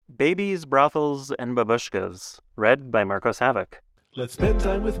Babies, Brothels, and Babushkas, read by Marcos Havoc. Let's spend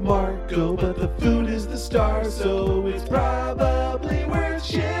time with Marco, but the food is the star, so it's probably worth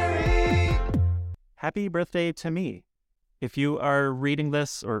sharing. Happy birthday to me. If you are reading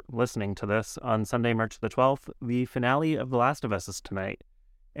this or listening to this on Sunday, March the 12th, the finale of The Last of Us is tonight,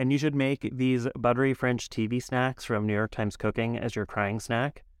 and you should make these buttery French TV snacks from New York Times Cooking as your crying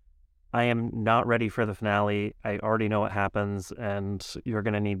snack. I am not ready for the finale. I already know what happens, and you're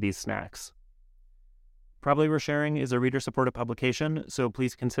going to need these snacks. Probably Worth Sharing is a reader-supported publication, so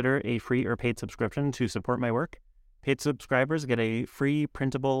please consider a free or paid subscription to support my work. Paid subscribers get a free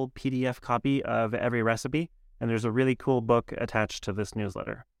printable PDF copy of every recipe, and there's a really cool book attached to this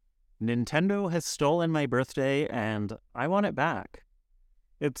newsletter. Nintendo has stolen my birthday, and I want it back.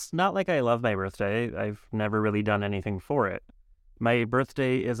 It's not like I love my birthday. I've never really done anything for it. My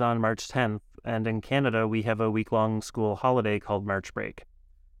birthday is on March 10th, and in Canada we have a week-long school holiday called March Break.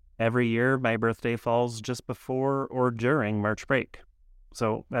 Every year, my birthday falls just before or during March break.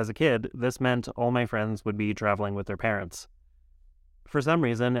 So, as a kid, this meant all my friends would be traveling with their parents. For some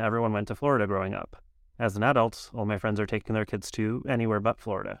reason, everyone went to Florida growing up. As an adult, all my friends are taking their kids to anywhere but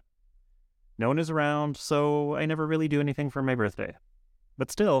Florida. No one is around, so I never really do anything for my birthday. But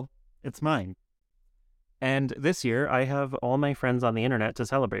still, it's mine. And this year, I have all my friends on the internet to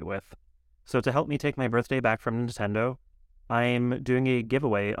celebrate with. So to help me take my birthday back from Nintendo, I'm doing a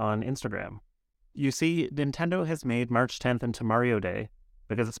giveaway on Instagram. You see, Nintendo has made March 10th into Mario Day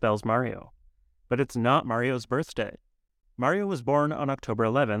because it spells Mario. But it's not Mario's birthday. Mario was born on October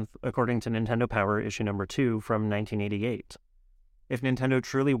 11th, according to Nintendo Power issue number 2 from 1988. If Nintendo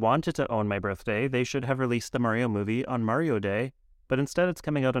truly wanted to own my birthday, they should have released the Mario movie on Mario Day, but instead it's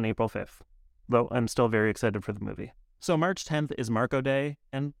coming out on April 5th. Though I'm still very excited for the movie. So March 10th is Marco Day,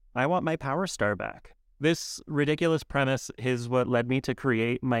 and I want my Power Star back. This ridiculous premise is what led me to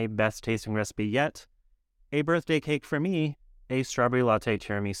create my best tasting recipe yet, a birthday cake for me, a strawberry latte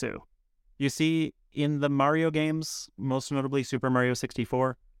tiramisu. You see, in the Mario games, most notably Super Mario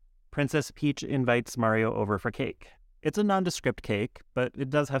 64, Princess Peach invites Mario over for cake. It's a nondescript cake, but it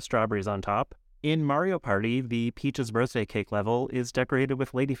does have strawberries on top. In Mario Party, the Peach's birthday cake level is decorated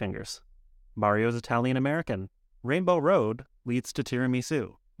with ladyfingers. Mario's Italian-American. Rainbow Road leads to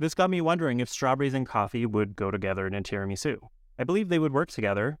tiramisu. This got me wondering if strawberries and coffee would go together in a tiramisu. I believe they would work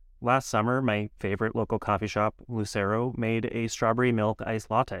together. Last summer, my favorite local coffee shop, Lucero, made a strawberry milk iced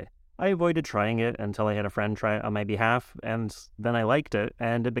latte. I avoided trying it until I had a friend try it on my behalf, and then I liked it,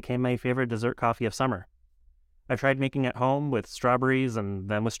 and it became my favorite dessert coffee of summer. I tried making it home with strawberries and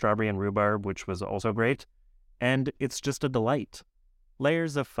then with strawberry and rhubarb, which was also great, and it's just a delight.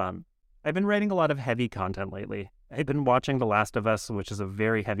 Layers of fun. I've been writing a lot of heavy content lately. I've been watching The Last of Us, which is a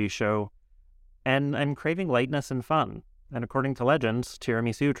very heavy show, and I'm craving lightness and fun. And according to legend,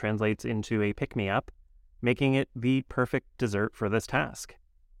 tiramisu translates into a pick-me-up, making it the perfect dessert for this task.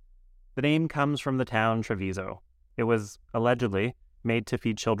 The name comes from the town Treviso. It was, allegedly, made to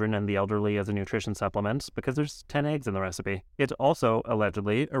feed children and the elderly as a nutrition supplement because there's 10 eggs in the recipe. It also,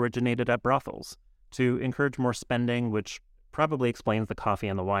 allegedly, originated at brothels to encourage more spending, which probably explains the coffee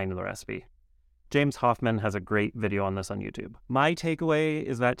and the wine in the recipe. James Hoffman has a great video on this on YouTube. My takeaway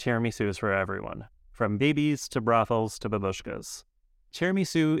is that tiramisu is for everyone, from babies to brothels to babushkas.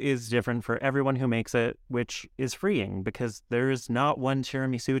 Tiramisu is different for everyone who makes it, which is freeing because there is not one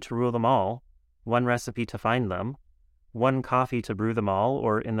tiramisu to rule them all, one recipe to find them, one coffee to brew them all,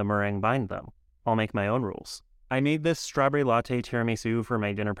 or in the meringue bind them. I'll make my own rules. I made this strawberry latte tiramisu for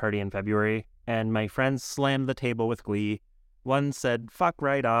my dinner party in February, and my friends slammed the table with glee. One said, fuck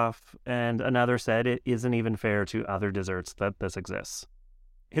right off, and another said it isn't even fair to other desserts that this exists.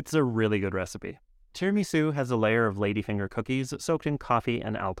 It's a really good recipe. Tiramisu has a layer of ladyfinger cookies soaked in coffee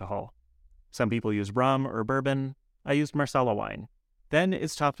and alcohol. Some people use rum or bourbon. I used Marsala wine. Then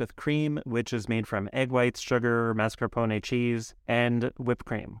it's topped with cream, which is made from egg whites, sugar, mascarpone cheese, and whipped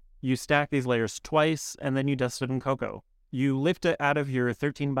cream. You stack these layers twice, and then you dust it in cocoa. You lift it out of your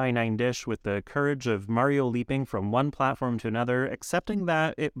 13x9 dish with the courage of Mario leaping from one platform to another, accepting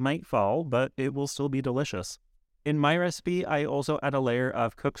that it might fall, but it will still be delicious. In my recipe, I also add a layer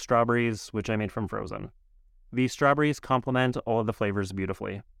of cooked strawberries, which I made from frozen. The strawberries complement all of the flavors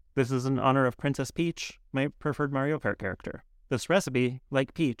beautifully. This is in honor of Princess Peach, my preferred Mario Kart character. This recipe,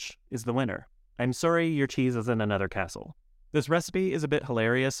 like Peach, is the winner. I'm sorry your cheese is in another castle. This recipe is a bit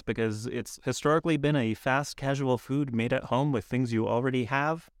hilarious because it's historically been a fast casual food made at home with things you already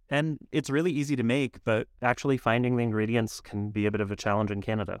have, and it's really easy to make, but actually finding the ingredients can be a bit of a challenge in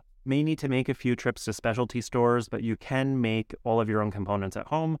Canada. May need to make a few trips to specialty stores, but you can make all of your own components at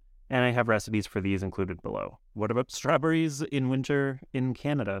home, and I have recipes for these included below. What about strawberries in winter in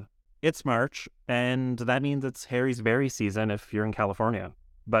Canada? It's March, and that means it's Harry's berry season if you're in California.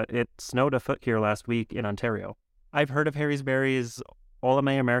 But it snowed a foot here last week in Ontario. I've heard of Harry's berries. All of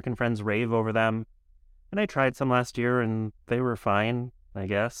my American friends rave over them. And I tried some last year, and they were fine, I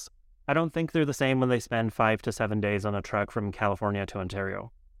guess. I don't think they're the same when they spend 5 to 7 days on a truck from California to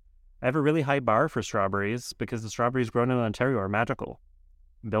Ontario. I have a really high bar for strawberries because the strawberries grown in Ontario are magical.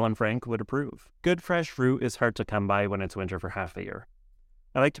 Bill and Frank would approve. Good fresh fruit is hard to come by when it's winter for half the year.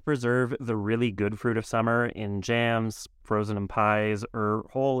 I like to preserve the really good fruit of summer in jams, frozen in pies, or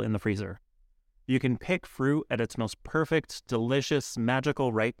whole in the freezer. You can pick fruit at its most perfect, delicious,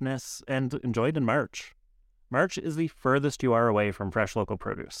 magical ripeness and enjoy it in March. March is the furthest you are away from fresh local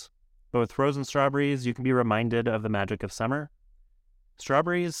produce. But with frozen strawberries, you can be reminded of the magic of summer.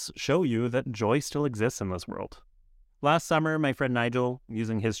 Strawberries show you that joy still exists in this world. Last summer, my friend Nigel,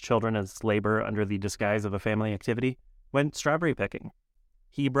 using his children as labor under the disguise of a family activity, went strawberry picking.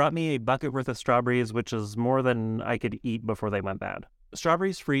 He brought me a bucket worth of strawberries, which is more than I could eat before they went bad.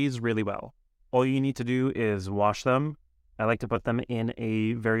 Strawberries freeze really well. All you need to do is wash them. I like to put them in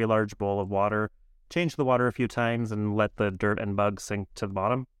a very large bowl of water, change the water a few times, and let the dirt and bugs sink to the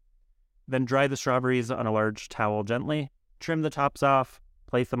bottom. Then dry the strawberries on a large towel gently, trim the tops off,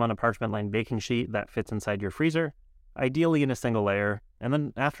 place them on a parchment-lined baking sheet that fits inside your freezer, ideally in a single layer, and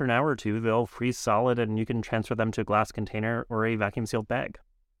then after an hour or two, they'll freeze solid and you can transfer them to a glass container or a vacuum-sealed bag.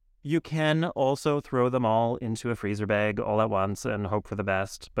 You can also throw them all into a freezer bag all at once and hope for the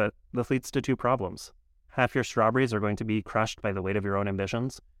best, but this leads to two problems. Half your strawberries are going to be crushed by the weight of your own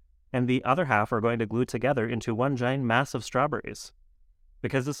ambitions, and the other half are going to glue together into one giant mass of strawberries.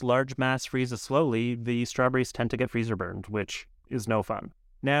 Because this large mass freezes slowly, the strawberries tend to get freezer burned, which is no fun.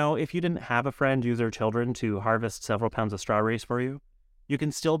 Now, if you didn't have a friend use their children to harvest several pounds of strawberries for you, you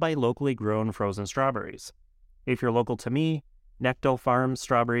can still buy locally grown frozen strawberries. If you're local to me, Necto Farms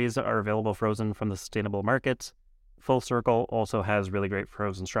strawberries are available frozen from the sustainable market. Full Circle also has really great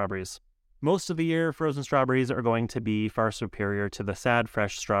frozen strawberries. Most of the year, frozen strawberries are going to be far superior to the sad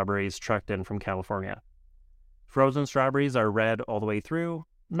fresh strawberries trucked in from California. Frozen strawberries are red all the way through,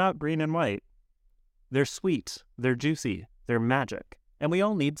 not green and white. They're sweet, they're juicy, they're magic. And we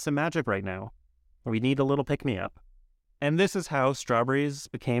all need some magic right now. We need a little pick-me-up. And this is how strawberries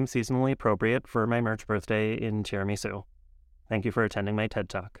became seasonally appropriate for my March birthday in tiramisu. Thank you for attending my TED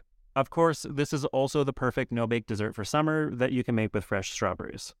Talk. Of course, this is also the perfect no-bake dessert for summer that you can make with fresh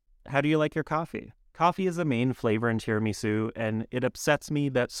strawberries. How do you like your coffee? Coffee is the main flavor in tiramisu, and it upsets me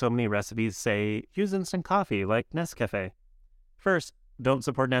that so many recipes say, use instant coffee like Nescafe. First, don't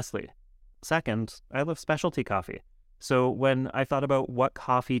support Nestle. Second, I love specialty coffee. So when I thought about what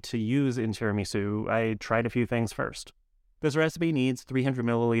coffee to use in tiramisu, I tried a few things first. This recipe needs 300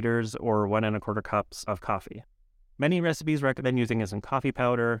 milliliters or 1 1/4 cups of coffee. Many recipes recommend using instant coffee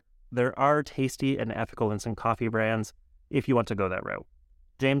powder. There are tasty and ethical instant coffee brands if you want to go that route.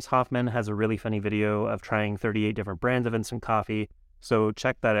 James Hoffman has a really funny video of trying 38 different brands of instant coffee, so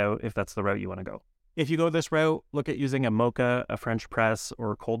check that out if that's the route you want to go. If you go this route, look at using a mocha, a French press,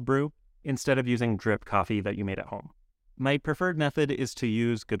 or cold brew instead of using drip coffee that you made at home. My preferred method is to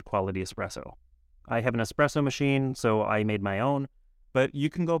use good quality espresso. I have an espresso machine, so I made my own, but you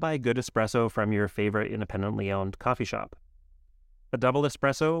can go buy good espresso from your favorite independently owned coffee shop. A double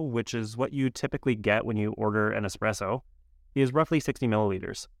espresso, which is what you typically get when you order an espresso, is roughly 60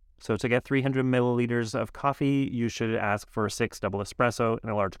 milliliters. So to get 300 milliliters of coffee, you should ask for 6 double espresso in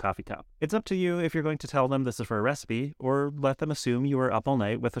a large coffee cup. It's up to you if you're going to tell them this is for a recipe, or let them assume you were up all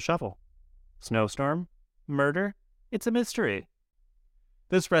night with a shovel. Snowstorm? Murder? It's a mystery.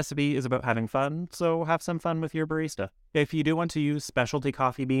 This recipe is about having fun, so have some fun with your barista. If you do want to use specialty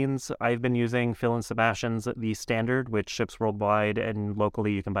coffee beans, I've been using Phil and Sebastian's The Standard, which ships worldwide, and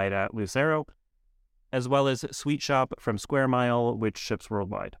locally you can buy it at Lucero, as well as Sweet Shop from Square Mile, which ships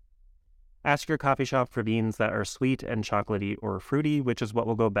worldwide. Ask your coffee shop for beans that are sweet and chocolatey or fruity, which is what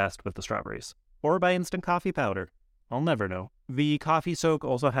will go best with the strawberries. Or buy instant coffee powder. I'll never know. The coffee soak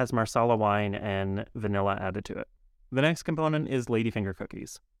also has Marsala wine and vanilla added to it. The next component is ladyfinger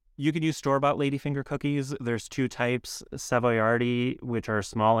cookies. You can use store-bought ladyfinger cookies. There's 2 types, Savoiardi, which are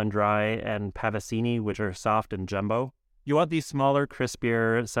small and dry, and Pavesini, which are soft and jumbo. You want these smaller,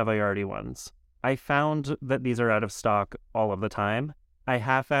 crispier Savoiardi ones. I found that these are out of stock all of the time. I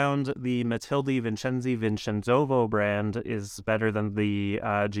have found the Matilde Vincenzi Vincenzovo brand is better than the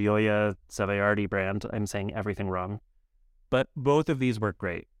Gioia Savoiardi brand. I'm saying everything wrong. But both of these work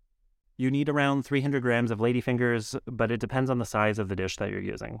great. You need around 300 grams of ladyfingers, but it depends on the size of the dish that you're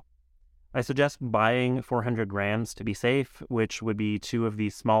using. I suggest buying 400 grams to be safe, which would be 2 of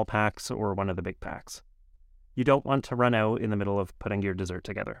these small packs or 1 of the big packs. You don't want to run out in the middle of putting your dessert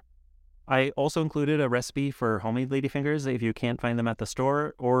together. I also included a recipe for homemade ladyfingers if you can't find them at the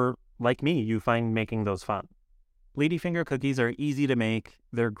store, or like me, you find making those fun. Ladyfinger cookies are easy to make,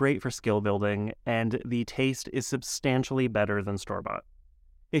 they're great for skill building, and the taste is substantially better than store-bought.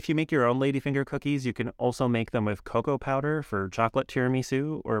 If you make your own ladyfinger cookies, you can also make them with cocoa powder for chocolate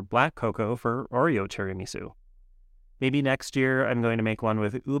tiramisu or black cocoa for Oreo tiramisu. Maybe next year I'm going to make one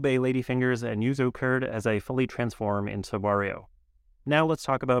with ube ladyfingers and yuzu curd as I fully transform into Wario. Now let's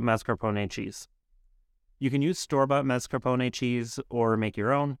talk about mascarpone cheese. You can use store-bought mascarpone cheese or make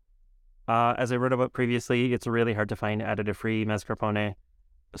your own. As I wrote about previously, it's really hard to find additive-free mascarpone,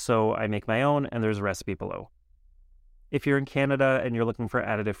 so I make my own, and there's a recipe below. If you're in Canada and you're looking for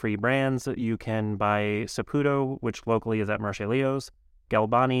additive-free brands, you can buy Saputo, which locally is at Marche Leo's,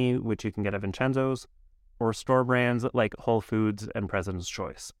 Galbani, which you can get at Vincenzo's, or store brands like Whole Foods and President's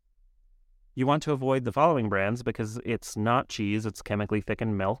Choice. You want to avoid the following brands because it's not cheese, it's chemically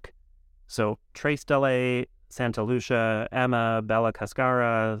thickened milk. So Tres Dele, Santa Lucia, Emma, Bella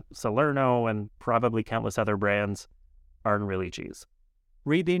Cascara, Salerno, and probably countless other brands aren't really cheese.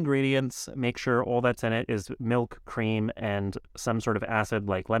 Read the ingredients, make sure all that's in it is milk, cream, and some sort of acid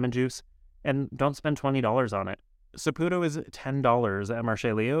like lemon juice, and don't spend $20 on it. Saputo is $10 at Marche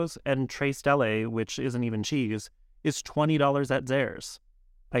Leo's, and Tres Dele, which isn't even cheese, is $20 at Zehrs.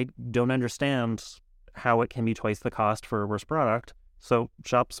 I don't understand how it can be twice the cost for a worse product, so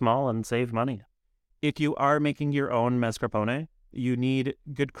shop small and save money. If you are making your own mascarpone, you need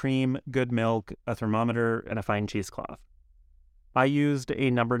good cream, good milk, a thermometer, and a fine cheesecloth. I used a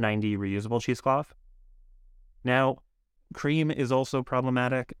number 90 reusable cheesecloth. Now, cream is also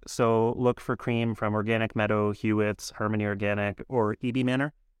problematic, so look for cream from Organic Meadow, Hewitt's, Harmony Organic, or EB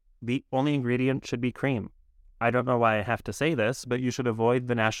Manor. The only ingredient should be cream. I don't know why I have to say this, but you should avoid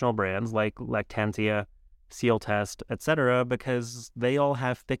the national brands like Lactantia, Seal Test, etc., because they all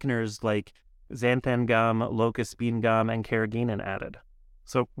have thickeners like xanthan gum, locust bean gum, and carrageenan added.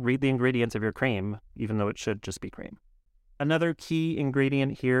 So read the ingredients of your cream, even though it should just be cream. Another key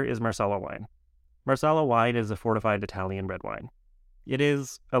ingredient here is Marsala wine. Marsala wine is a fortified Italian red wine. It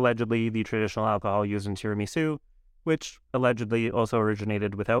is allegedly the traditional alcohol used in tiramisu, which allegedly also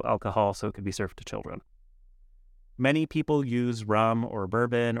originated without alcohol so it could be served to children. Many people use rum or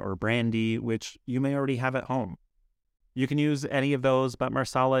bourbon or brandy, which you may already have at home. You can use any of those, but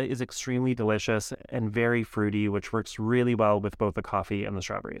Marsala is extremely delicious and very fruity, which works really well with both the coffee and the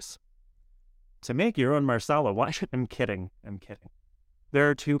strawberries. To make your own Marsala wine, I'm kidding. There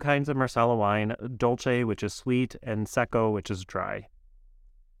are 2 kinds of Marsala wine, dolce, which is sweet, and secco, which is dry.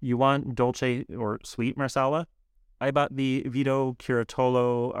 You want dolce or sweet Marsala? I bought the Vito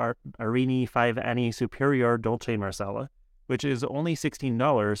Curatolo Arini 5 Anni Superior Dolce Marsala, which is only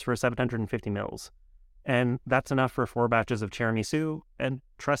 $16 for 750 mils. And that's enough for 4 batches of tiramisu, and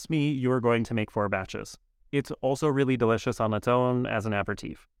trust me, you're going to make 4 batches. It's also really delicious on its own as an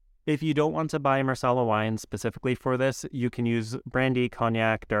aperitif. If you don't want to buy Marsala wine specifically for this, you can use brandy,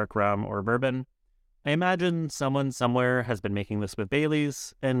 cognac, dark rum, or bourbon. I imagine someone somewhere has been making this with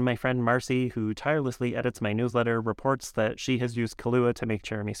Bailey's, and my friend Marcy, who tirelessly edits my newsletter, reports that she has used Kahlua to make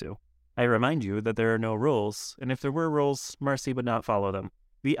tiramisu. I remind you that there are no rules, and if there were rules, Marcy would not follow them.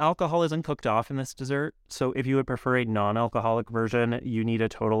 The alcohol isn't cooked off in this dessert, so if you would prefer a non-alcoholic version, you need a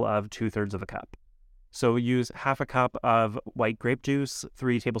total of 2/3 of a cup. So use half a cup of white grape juice,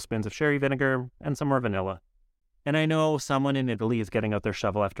 3 tablespoons of sherry vinegar, and some more vanilla. And I know someone in Italy is getting out their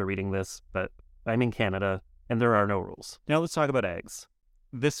shovel after reading this, but I'm in Canada, and there are no rules. Now let's talk about eggs.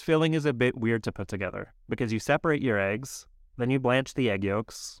 This filling is a bit weird to put together, because you separate your eggs, then you blanch the egg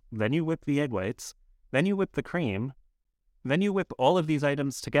yolks, then you whip the egg whites, then you whip the cream, then you whip all of these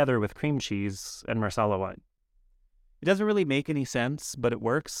items together with cream cheese and Marsala wine. It doesn't really make any sense, but it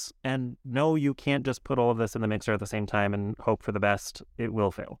works, and no, you can't just put all of this in the mixer at the same time and hope for the best. It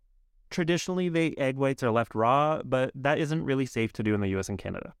will fail. Traditionally, the egg whites are left raw, but that isn't really safe to do in the US and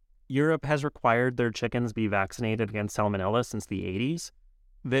Canada. Europe has required their chickens be vaccinated against salmonella since the 80s.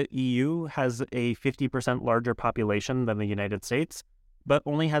 The EU has a 50% larger population than the United States, but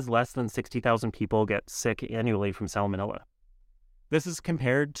only has less than 60,000 people get sick annually from salmonella. This is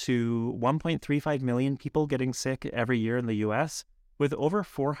compared to 1.35 million people getting sick every year in the US, with over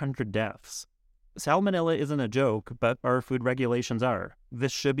 400 deaths. Salmonella isn't a joke, but our food regulations are.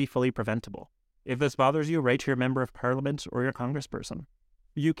 This should be fully preventable. If this bothers you, write to your member of parliament or your congressperson.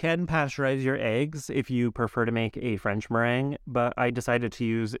 You can pasteurize your eggs if you prefer to make a French meringue, but I decided to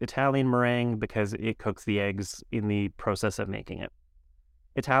use Italian meringue because it cooks the eggs in the process of making it.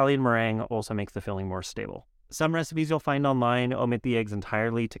 Italian meringue also makes the filling more stable. Some recipes you'll find online omit the eggs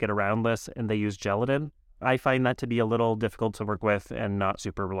entirely to get around this, and they use gelatin. I find that to be a little difficult to work with and not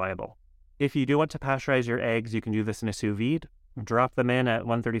super reliable. If you do want to pasteurize your eggs, you can do this in a sous vide. Drop them in at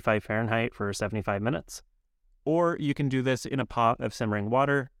 135 Fahrenheit for 75 minutes. Or you can do this in a pot of simmering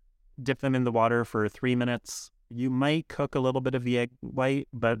water. Dip them in the water for 3 minutes. You might cook a little bit of the egg white,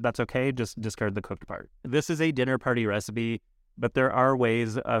 but that's okay. Just discard the cooked part. This is a dinner party recipe, but there are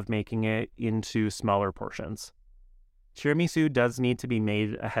ways of making it into smaller portions. Tiramisu does need to be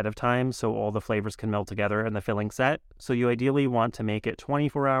made ahead of time so all the flavors can meld together and the filling set, so you ideally want to make it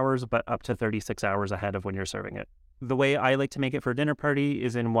 24 hours, but up to 36 hours ahead of when you're serving it. The way I like to make it for dinner party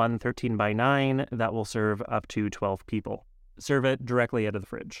is in one 13x9 that will serve up to 12 people. Serve it directly out of the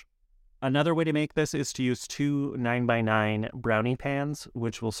fridge. Another way to make this is to use two 9x9 brownie pans,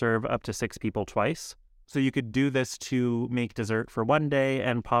 which will serve up to 6 people twice. So you could do this to make dessert for one day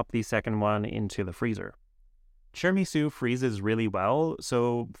and pop the second one into the freezer. Tiramisu freezes really well,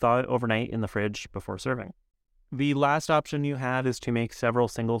 so thaw it overnight in the fridge before serving. The last option you have is to make several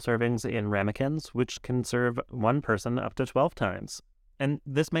single servings in ramekins, which can serve one person up to 12 times. And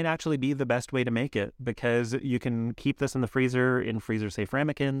this might actually be the best way to make it, because you can keep this in the freezer in freezer-safe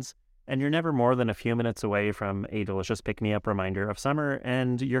ramekins, and you're never more than a few minutes away from a delicious pick-me-up reminder of summer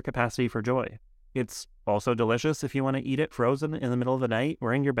and your capacity for joy. It's also delicious if you want to eat it frozen in the middle of the night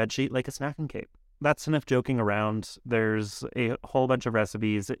wearing your bedsheet like a snacking cape. That's enough joking around. There's a whole bunch of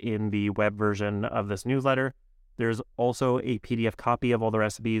recipes in the web version of this newsletter. There's also a PDF copy of all the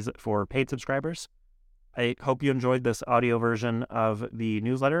recipes for paid subscribers. I hope you enjoyed this audio version of the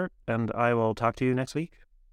newsletter, and I will talk to you next week.